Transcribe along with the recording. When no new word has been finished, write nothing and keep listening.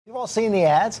You've all seen the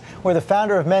ads where the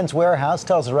founder of Men's Wearhouse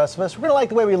tells the rest of us we're going to like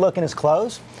the way we look in his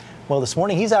clothes. Well, this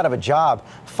morning he's out of a job,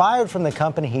 fired from the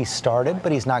company he started,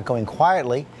 but he's not going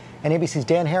quietly. And ABC's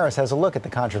Dan Harris has a look at the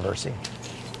controversy.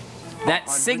 That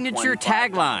signature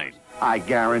tagline. I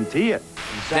guarantee it.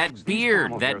 That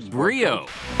beard, that brio.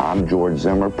 I'm George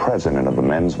Zimmer, president of the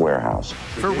Men's Wearhouse.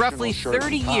 For roughly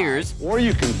 30 years, Or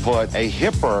you can put a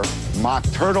hipper mock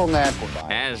turtleneck.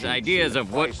 as ideas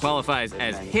of what qualifies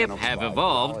as hip have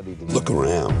evolved, Look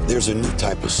around. There's a new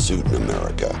type of suit in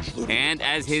America. and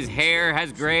as his hair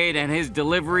has grayed and his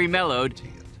delivery mellowed,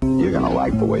 You're gonna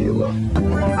like the way you look.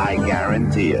 I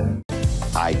guarantee it.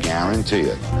 I guarantee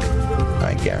it.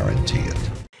 I guarantee it.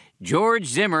 George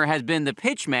Zimmer has been the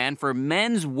pitchman for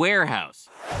Men's Wearhouse.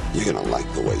 You're gonna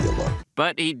like the way you look.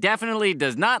 But he definitely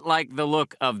does not like the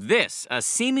look of this, a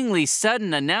seemingly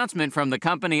sudden announcement from the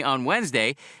company on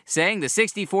Wednesday saying the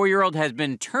 64-year-old has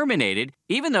been terminated,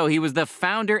 even though he was the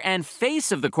founder and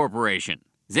face of the corporation.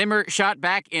 Zimmer shot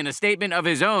back in a statement of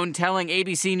his own telling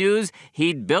ABC News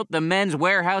he'd built the Men's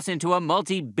Wearhouse into a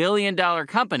multi-billion-dollar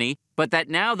company, but that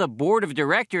now the board of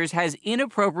directors has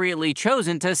inappropriately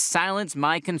chosen to silence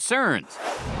my concerns.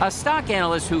 A stock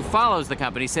analyst who follows the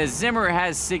company says Zimmer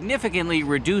has significantly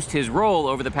reduced his role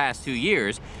over the past 2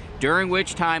 years, during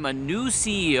which time a new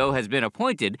CEO has been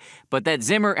appointed, but that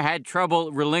Zimmer had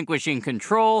trouble relinquishing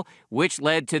control, which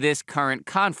led to this current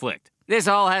conflict. This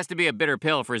all has to be a bitter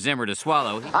pill for Zimmer to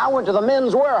swallow. I went to the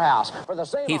Men's Wearhouse for the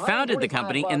same. He founded the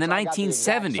company in the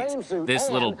 1970s. This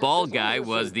little bald guy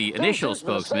was the initial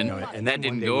spokesman, and that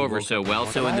didn't go over so well.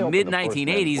 So in the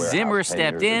mid-1980s, Zimmer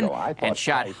stepped in and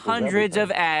shot hundreds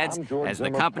of ads as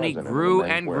the company grew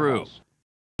and grew.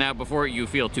 Now, before you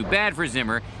feel too bad for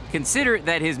Zimmer, consider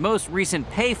that his most recent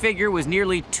pay figure was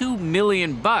nearly $2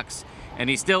 million. And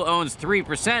he still owns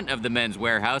 3% of the Men's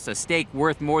Wearhouse, a stake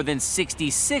worth more than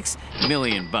 $66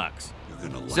 million.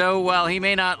 So while he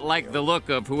may not like the look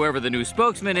of whoever the new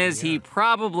spokesman is, he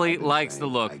probably likes the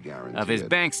look of his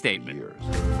bank statement.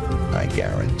 I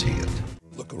guarantee it.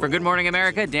 For Good Morning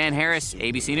America, Dan Harris,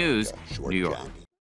 ABC News, New York.